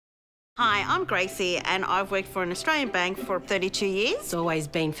Hi, I'm Gracie and I've worked for an Australian bank for 32 years. It's always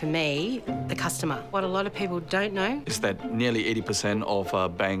been, for me, the customer. What a lot of people don't know is that nearly 80%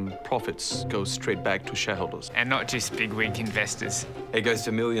 of bank profits go straight back to shareholders. And not just big-wig investors. It goes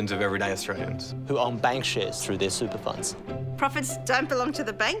to millions of everyday Australians who own bank shares through their super funds. Profits don't belong to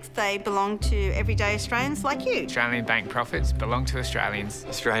the banks, they belong to everyday Australians like you. Australian bank profits belong to Australians.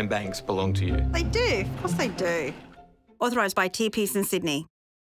 Australian banks belong to you. They do, of course they do. Authorised by TPs in Sydney.